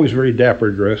 always very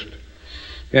dapper dressed.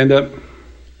 And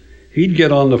he'd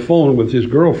get on the phone with his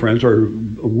girlfriends, or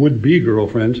would-be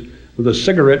girlfriends, with a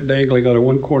cigarette dangling out of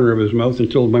one corner of his mouth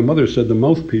until my mother said the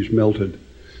mouthpiece melted.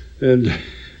 And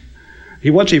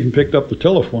he once even picked up the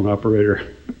telephone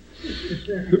operator.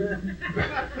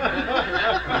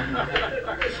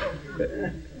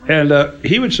 And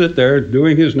he would sit there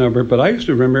doing his number, but I used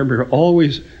to remember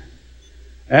always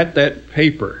at that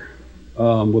paper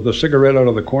with a cigarette out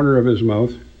of the corner of his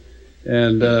mouth.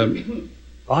 And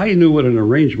I knew what an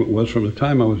arrangement was from the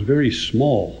time I was very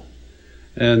small.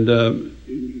 And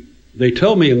they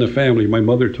tell me in the family, my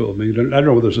mother told me, I don't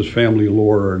know whether this is family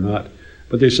lore or not,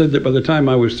 but they said that by the time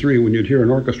I was 3, when you'd hear an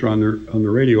orchestra on the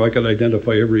radio, I could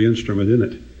identify every instrument in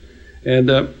it. And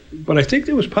but I think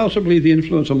there was possibly the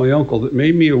influence of my uncle that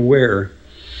made me aware.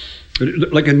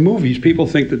 Like in movies, people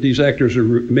think that these actors are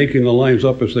making the lines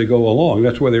up as they go along.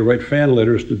 That's why they write fan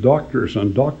letters to doctors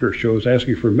on doctor shows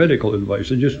asking for medical advice.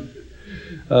 They just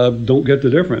don't get the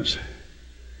difference.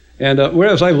 And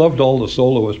whereas I loved all the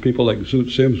soloists, people like Zoot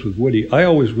Sims with Woody, I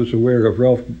always was aware of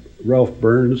Ralph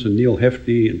Burns and Neil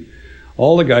Hefti and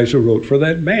all the guys who wrote for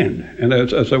that band. And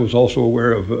as I was also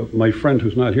aware of my friend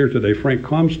who's not here today, Frank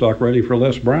Comstock, writing for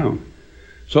Les Brown.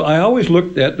 So I always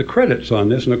looked at the credits on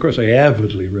this, and of course I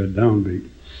avidly read Downbeat.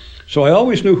 So I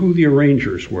always knew who the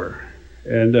arrangers were.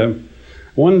 And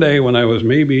one day when I was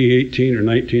maybe 18 or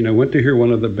 19, I went to hear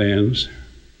one of the bands.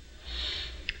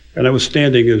 And I was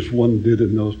standing as one did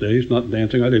in those days, not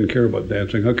dancing. I didn't care about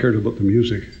dancing. I cared about the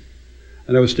music.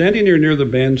 And I was standing near the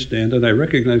bandstand, and I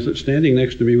recognized that standing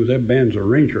next to me was that band's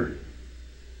arranger,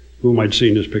 whom I'd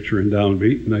seen his picture in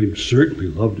Downbeat, and I certainly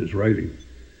loved his writing.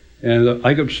 And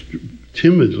I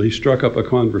timidly struck up a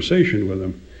conversation with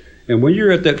him. And when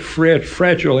you're at that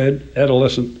fragile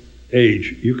adolescent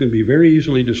age, you can be very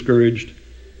easily discouraged,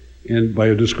 and by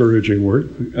a discouraging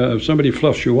word, if somebody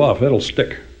fluffs you off, that'll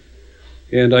stick.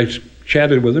 And I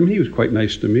chatted with him. He was quite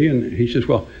nice to me, and he says,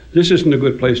 well, this isn't a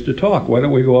good place to talk. Why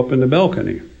don't we go up in the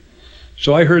balcony?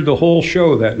 So I heard the whole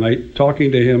show that night,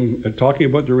 talking to him, talking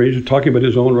about the arrangement, talking about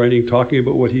his own writing, talking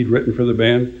about what he'd written for the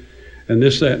band, and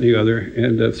this, that, and the other,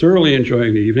 and thoroughly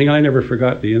enjoying the evening. I never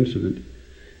forgot the incident.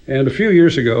 And a few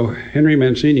years ago, Henry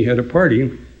Mancini had a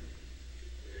party,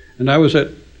 and I was at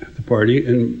the party,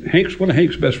 and one of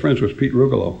Hank's best friends was Pete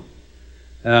Rugolo.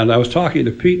 And I was talking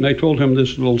to Pete, and I told him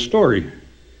this little story.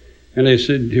 And I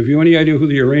said, have you any idea who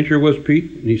the arranger was,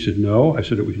 Pete? And he said, no. I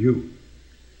said, it was you.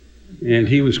 And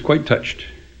he was quite touched.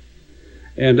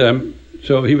 And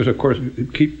so he was, of course,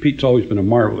 Pete's always been a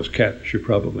marvelous cat, as you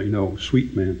probably know,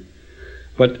 sweet man.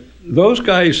 But those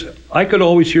guys, I could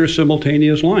always hear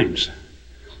simultaneous lines.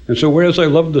 And so whereas I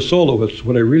loved the soloists,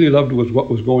 what I really loved was what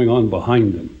was going on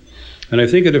behind them. And I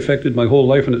think it affected my whole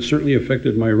life, and it certainly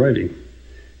affected my writing.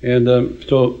 And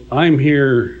so I'm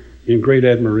here in great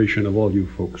admiration of all you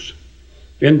folks.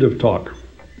 End of talk.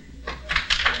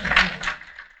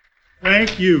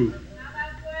 Thank you.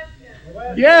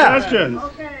 Yeah. Questions?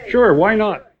 Sure, why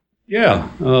not? Yeah.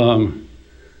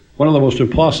 One of the most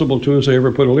impossible tunes I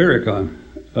ever put a lyric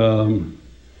on.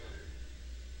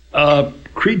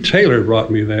 Creed Taylor brought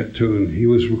me that tune. He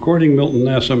was recording Milton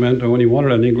Nascimento, and he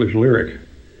wanted an English lyric.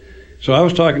 So I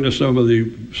was talking to some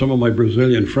of my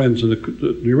Brazilian friends, and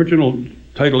the original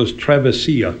title is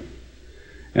Travessia.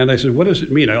 And I said, what does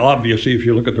it mean? Obviously, if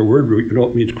you look at the word root, you know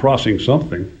it means crossing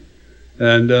something.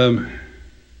 And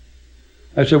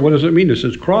I said, what does it mean? It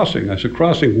says crossing. I said,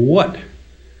 crossing what?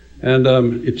 And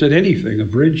it said anything, a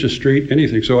bridge, a street,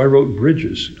 anything. So I wrote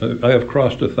bridges. I have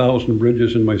crossed 1,000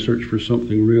 bridges in my search for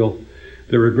something real.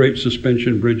 There were great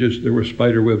suspension bridges. There were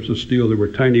spider webs of steel. There were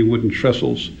tiny wooden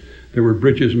trestles. There were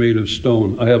bridges made of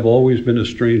stone. I have always been a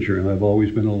stranger, and I've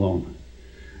always been alone.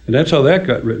 And that's how that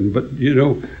got written. But, you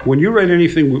know, when you write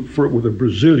anything with a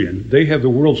Brazilian, they have the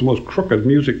world's most crooked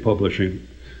music publishing.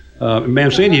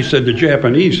 Mancini said the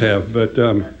Japanese have, but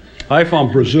I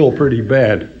found Brazil pretty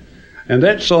bad. And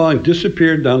that song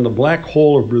disappeared down the black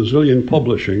hole of Brazilian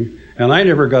publishing, and I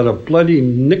never got a bloody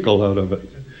nickel out of it.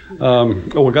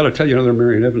 I've got to tell you another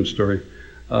Marion Evans story.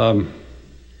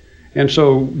 And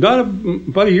so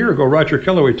about a year ago, Roger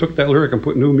Kellaway took that lyric and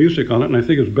put new music on it, and I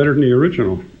think it's better than the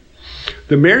original.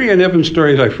 The Marion Evans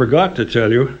story I forgot to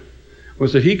tell you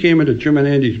was that he came into Jim and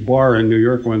Andy's bar in New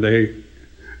York one day.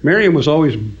 Marion was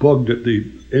always bugged at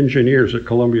the engineers at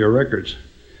Columbia Records.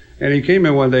 And he came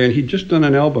in one day, and he'd just done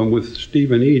an album with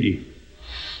Stephen Eady.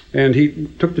 And he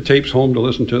took the tapes home to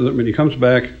listen to them, and he comes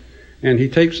back, and he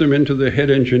takes them into the head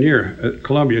engineer at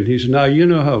Columbia. And he says, now, you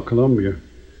know how Columbia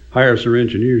hires their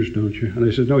engineers, don't you? And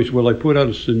I said, no. He said, well, I put out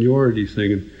a seniority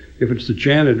thing, and if it's the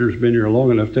janitor who's been here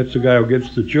long enough, that's the guy who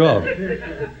gets the job.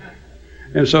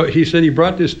 And so he said he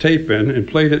brought this tape in and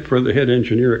played it for the head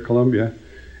engineer at Columbia.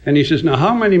 And he says, now,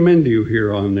 how many men do you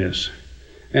hear on this?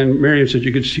 And Marion said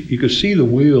you could see the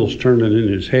wheels turning in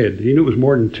his head. He knew it was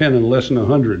more than 10 and less than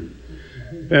 100.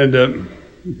 And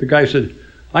the guy said,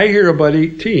 I hear about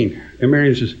 18. And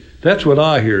Marion says, that's what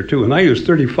I hear too. And I used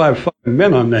 35 fucking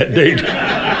men on that date.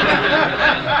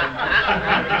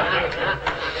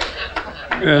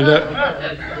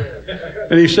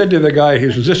 And he said to the guy,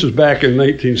 he says, this is back in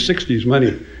 1960s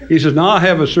money. He says, now I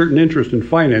have a certain interest in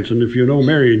finance, and if you know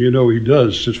Marion, you know he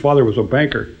does. His father was a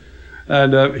banker.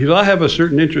 And he says, I have a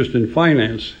certain interest in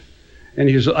finance. And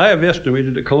he says, I have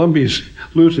estimated that Columbia's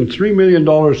losing $3 million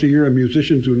a year in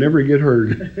musicians who never get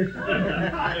heard.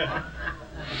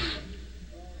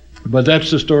 But that's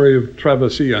the story of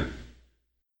Travessia.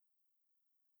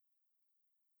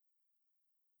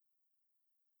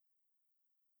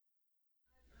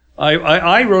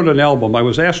 I wrote an album. I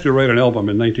was asked to write an album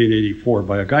in 1984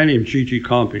 by a guy named Gigi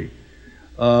Campi,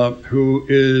 who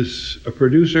is a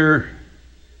producer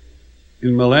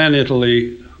in Milan,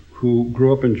 Italy, who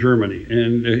grew up in Germany.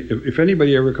 And if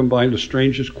anybody ever combined the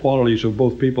strangest qualities of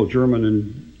both people, German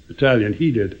and Italian,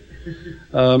 he did.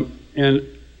 And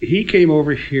he came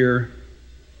over here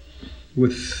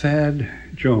with Thad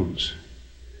Jones.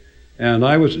 And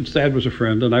Thad was a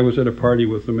friend, and I was at a party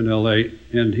with him in LA,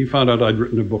 and he found out I'd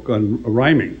written a book on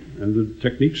rhyming and the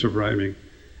techniques of rhyming.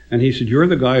 And he said, you're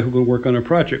the guy who will work on a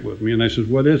project with me. And I said,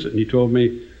 what is it? And he told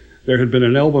me there had been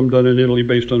an album done in Italy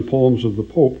based on poems of the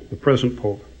Pope, the present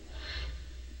Pope.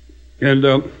 And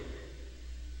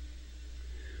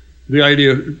the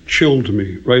idea chilled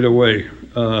me right away.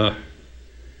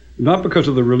 Not because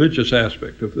of the religious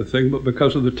aspect of the thing, but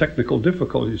because of the technical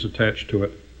difficulties attached to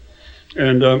it.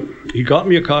 And he got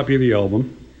me a copy of the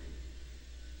album,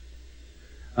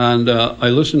 and I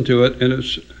listened to it, and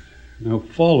now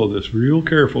follow this real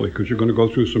carefully because you're going to go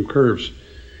through some curves.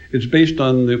 It's based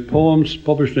on the poems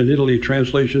published in Italy,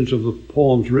 translations of the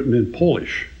poems written in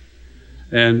Polish,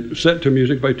 and set to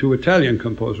music by two Italian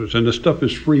composers. And the stuff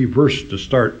is free verse to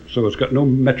start, so it's got no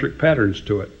metric patterns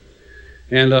to it.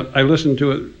 And I listened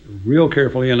to it real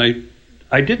carefully, and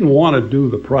I didn't want to do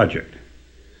the project.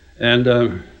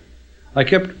 And I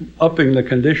kept upping the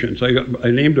conditions. I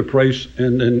named a price,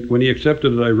 and then when he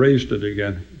accepted it, I raised it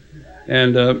again.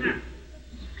 And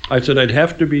I said I'd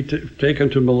have to be taken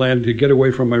to Milan to get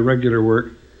away from my regular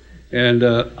work, and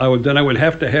I would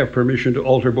have to have permission to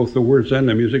alter both the words and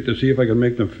the music to see if I could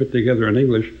make them fit together in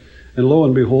English. And lo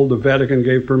and behold, the Vatican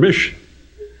gave permission.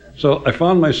 So I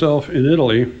found myself in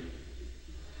Italy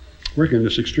working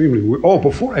this extremely weird. Oh,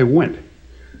 before I went,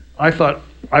 I thought,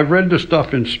 I've read the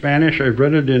stuff in Spanish, I've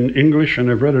read it in English,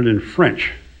 and I've read it in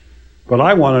French. But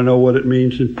I want to know what it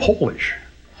means in Polish.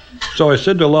 So I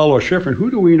said to Lalo Schifrin, who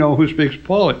do we know who speaks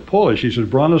Polish? He says,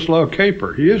 Bronislaw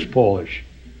Kaper. He is Polish.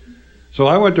 So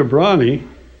I went to Brony,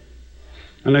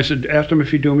 and I asked him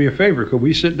if he'd do me a favor. Could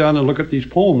we sit down and look at these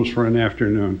poems for an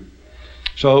afternoon?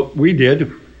 So we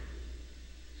did.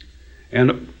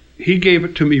 And he gave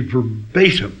it to me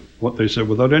verbatim, what they said,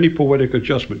 without any poetic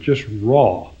adjustment, just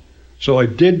raw. So I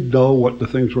did know what the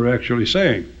things were actually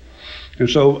saying. And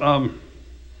so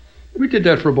we did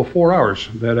that for about 4 hours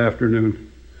that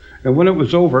afternoon. And when it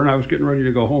was over and I was getting ready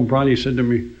to go home, Bronny said to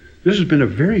me, this has been a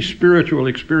very spiritual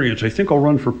experience. I think I'll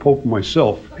run for Pope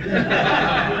myself.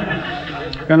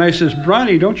 And I says,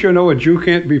 Bronny, don't you know a Jew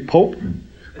can't be Pope?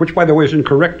 Which, by the way, is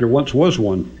incorrect. There once was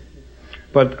one.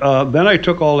 But then I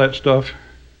took all that stuff,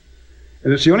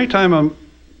 and it's the only time in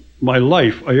my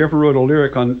life I ever wrote a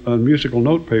lyric on musical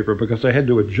note paper, because I had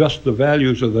to adjust the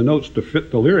values of the notes to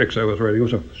fit the lyrics I was writing. It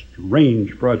was a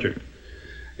strange project.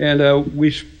 And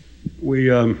we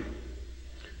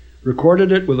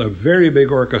recorded it with a very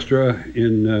big orchestra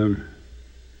in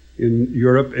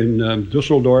Europe, in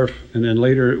Dusseldorf, and then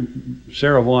later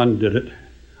Sarah Vaughan did it.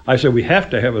 I said, we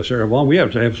have to have a Sarah Vaughan. We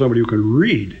have to have somebody who can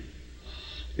read.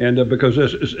 And because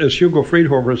as Hugo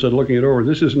Friedhofer said, looking it over,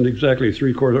 this isn't exactly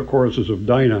three choruses of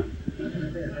Dinah.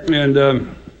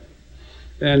 And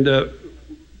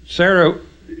Sarah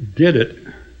did it.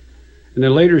 And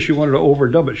then later she wanted to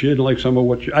overdub it. She didn't like some of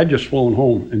what I'd just flown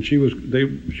home, and she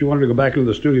wanted to go back into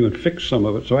the studio and fix some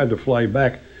of it, so I had to fly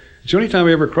back. It's the only time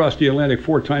I ever crossed the Atlantic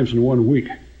 4 times in 1 week.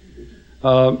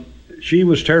 She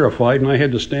was terrified, and I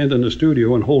had to stand in the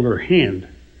studio and hold her hand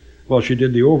while she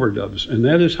did the overdubs. And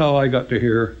that is how I got to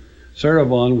hear Sarah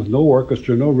Vaughan with no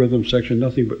orchestra, no rhythm section,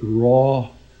 nothing but raw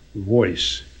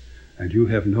voice. And you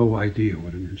have no idea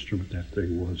what an instrument that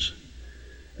thing was.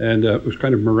 And it was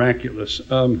kind of miraculous.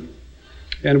 And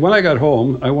when I got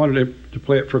home, I wanted to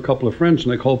play it for a couple of friends,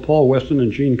 and I called Paul Weston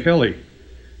and Gene Kelly.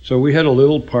 So we had a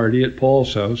little party at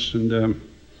Paul's house, and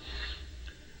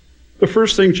the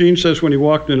first thing Gene says when he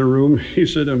walked in a room, he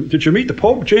said, did you meet the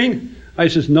Pope, Gene? I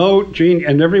says, no, Gene,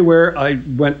 and everywhere I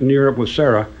went in Europe with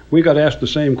Sarah, we got asked the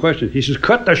same question. He says,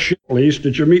 cut the shit, please,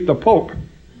 did you meet the Pope?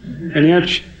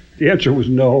 And the answer was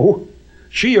no.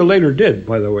 She later did,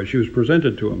 by the way. She was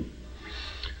presented to him.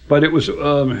 But it was,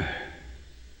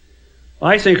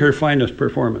 I think, her finest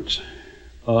performance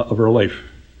of her life.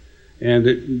 And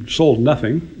it sold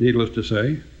nothing, needless to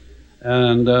say.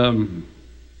 And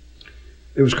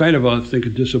it was kind of, I think, a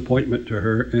disappointment to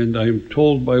her. And I'm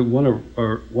told by one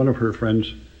of her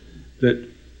friends that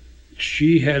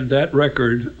she had that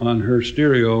record on her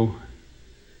stereo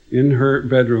in her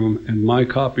bedroom, and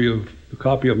the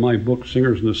copy of my book,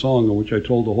 Singers in the Song, in which I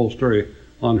told the whole story,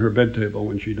 on her bed table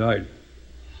when she died.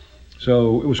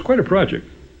 So it was quite a project.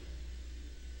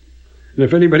 And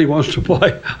if anybody wants to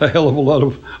buy a hell of a lot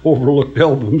of overlooked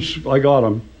albums, I got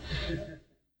them.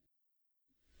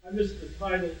 I missed the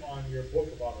title on your book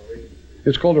about arranging.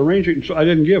 It's called Arranging. So I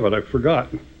didn't give it. I forgot.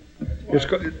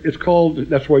 It's called.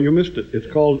 That's why you missed it.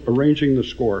 It's called Arranging the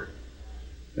Score.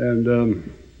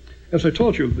 And as I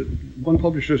told you, one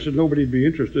publisher said nobody'd be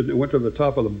interested. It went to the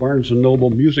top of the Barnes & Noble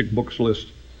music books list.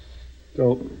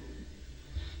 So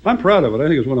I'm proud of it. I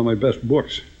think it's one of my best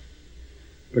books,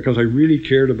 because I really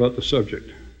cared about the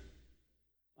subject.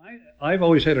 I've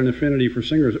always had an affinity for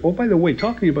singers. Oh, by the way,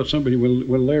 talking about somebody,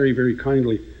 when Larry very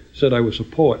kindly said I was a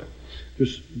poet,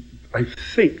 I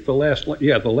think the last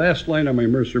line on my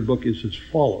Mercer book is as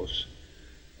follows.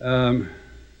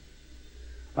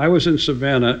 I was in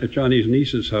Savannah at Johnny's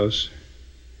niece's house,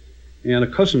 and a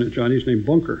cousin of Johnny's named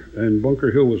Bunker, and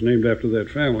Bunker Hill was named after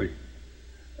that family.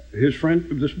 His friend,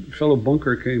 this fellow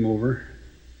Bunker, came over,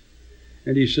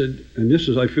 and he said, and this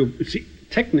is, I feel, see,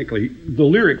 technically, the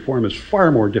lyric form is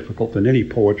far more difficult than any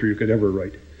poetry you could ever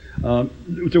write.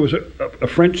 There was a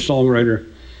French songwriter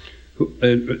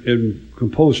and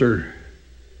composer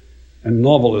and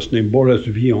novelist named Boris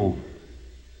Vian,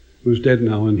 who's dead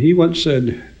now, and he once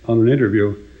said on an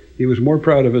interview he was more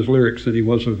proud of his lyrics than he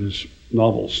was of his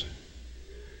novels.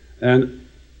 And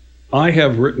I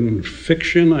have written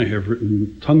fiction, I have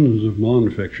written tons of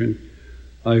nonfiction,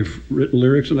 I've written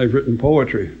lyrics, and I've written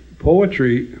poetry.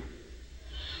 Poetry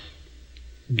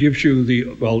gives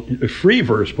you free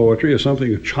verse poetry is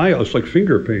something it's like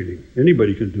finger painting.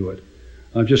 Anybody can do it.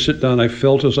 Just sit down. I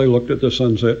felt as I looked at the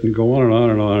sunset, and go on and on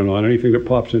and on and on, anything that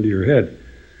pops into your head.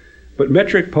 But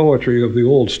metric poetry of the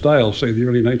old style, say the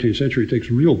early 19th century, takes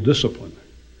real discipline.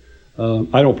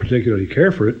 I don't particularly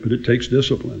care for it, but it takes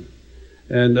discipline.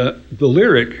 And the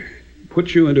lyric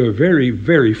puts you into a very,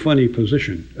 very funny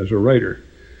position as a writer.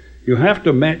 You have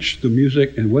to match the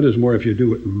music, and what is more, if you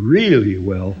do it really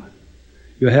well,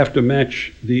 you have to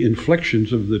match the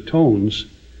inflections of the tones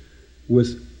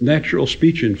with natural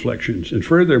speech inflections. And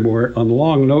furthermore, on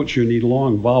long notes, you need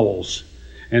long vowels.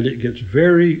 And it gets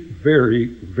very, very,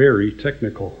 very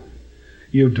technical.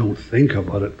 You don't think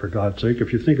about it, for God's sake.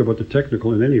 If you think about the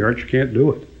technical in any art, you can't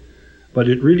do it. But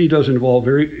it really does involve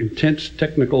very intense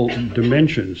technical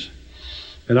dimensions.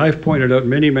 And I've pointed out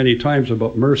many, many times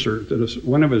about Mercer that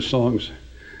one of his songs,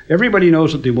 everybody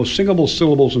knows that the most singable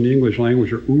syllables in the English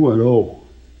language are oo and o.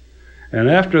 And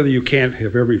after that, you can't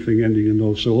have everything ending in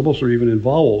those syllables or even in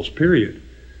vowels, period.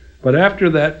 But after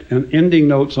that, and ending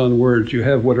notes on words, you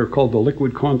have what are called the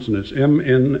liquid consonants, M,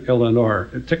 N, L, and R.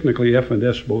 And technically, F and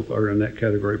S both are in that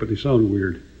category, but they sound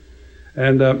weird.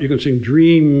 And you can sing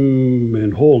dream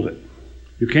and hold it.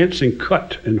 You can't sing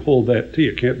cut and hold that T.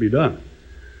 It can't be done.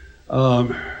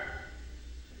 And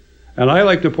I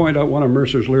like to point out one of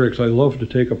Mercer's lyrics I love to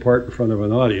take apart in front of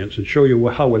an audience and show you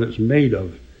how it's made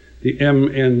of, the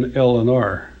M, N, L, and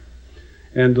R.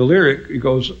 And the lyric, it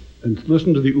goes, and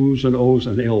listen to the O's and O's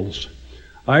and L's.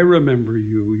 I remember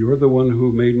you, you're the one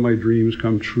who made my dreams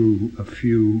come true a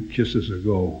few kisses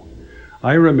ago.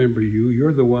 I remember you,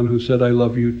 you're the one who said I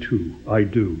love you too. I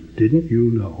do. Didn't you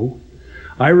know?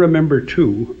 I remember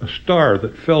too a star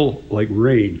that fell like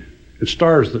rain,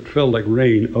 stars that fell like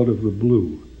rain out of the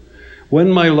blue. When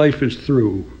my life is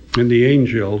through and the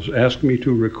angels ask me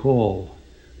to recall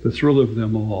the thrill of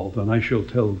them all, then I shall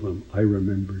tell them I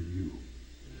remember you.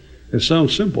 It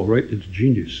sounds simple, right? It's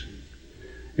genius.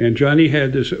 And Johnny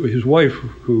had this, his wife,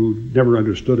 who never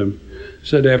understood him,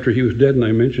 said after he was dead, and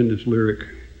I mentioned this lyric,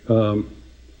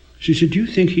 she said, do you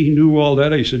think he knew all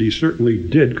that? I said, he certainly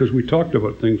did, because we talked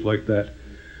about things like that.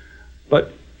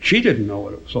 But she didn't know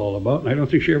what it was all about, and I don't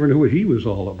think she ever knew what he was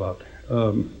all about.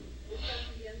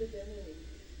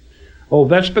 Oh,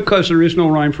 that's because there is no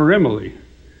rhyme for Emily.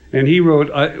 And he wrote,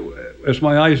 as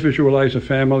my eyes visualize a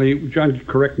family, John,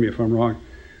 correct me if I'm wrong,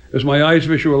 as my eyes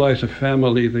visualize a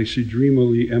family, they see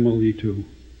dreamily Emily too.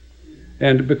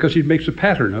 And because he makes a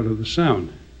pattern out of the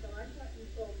sound. So I thought you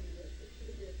told me that it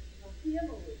should have been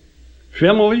family.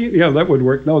 Family? Yeah, that would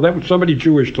work. No, that was somebody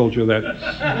Jewish told you that.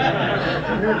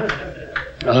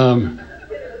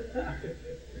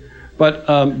 But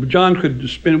John could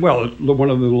spin, well, one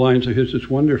of the lines of his that's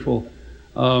wonderful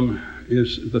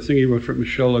is the thing he wrote for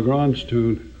Michel Legrand's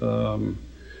tune. The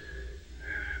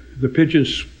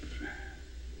pigeons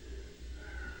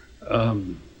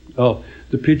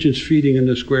feeding in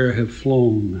the square have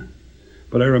flown.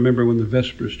 But I remember when the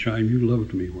vespers chime, you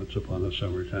loved me once upon a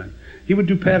summertime. He would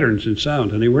do patterns in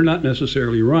sound, and they were not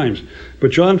necessarily rhymes.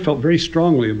 But John felt very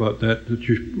strongly about that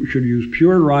you should use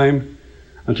pure rhyme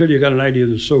until you got an idea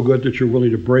that's so good that you're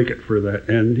willing to break it for that.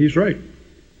 And he's right.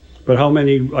 But how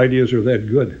many ideas are that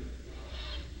good?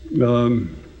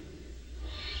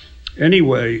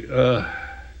 Anyway, the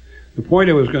point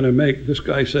I was going to make, this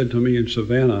guy said to me in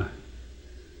Savannah,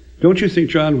 don't you think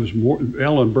John was more,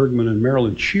 Alan Bergman and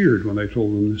Marilyn cheered when I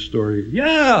told them this story?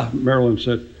 Yeah, Marilyn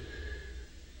said.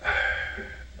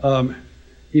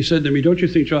 He said to me, don't you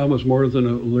think John was more than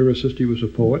a lyricist, he was a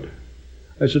poet?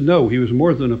 I said, no, he was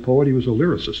more than a poet, he was a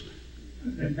lyricist.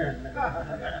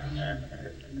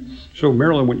 So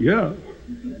Marilyn went, yeah.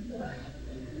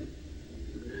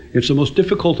 It's the most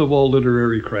difficult of all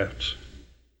literary crafts.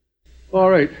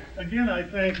 All right. Again, I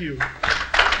thank you.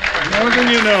 More than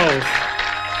you know.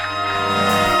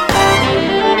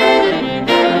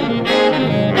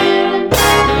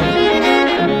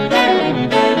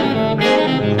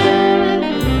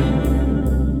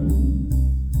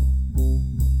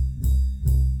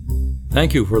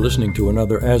 Thank you for listening to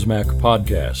another ASMAC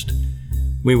podcast.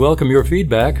 We welcome your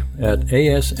feedback at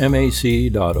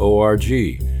asmac.org.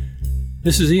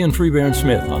 This is Ian Freebairn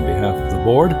Smith on behalf of the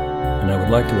board, and I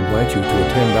would like to invite you to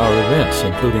attend our events,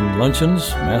 including luncheons,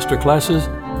 master classes,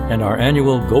 and our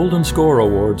annual Golden Score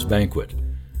Awards banquet.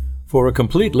 For a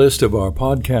complete list of our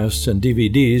podcasts and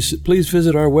DVDs, please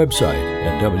visit our website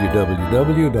at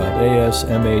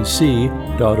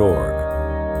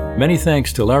www.asmac.org. Many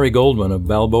thanks to Larry Goldman of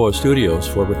Balboa Studios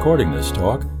for recording this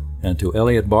talk, and to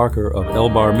Elliot Barker of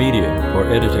Elbar Media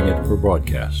for editing it for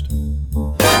broadcast.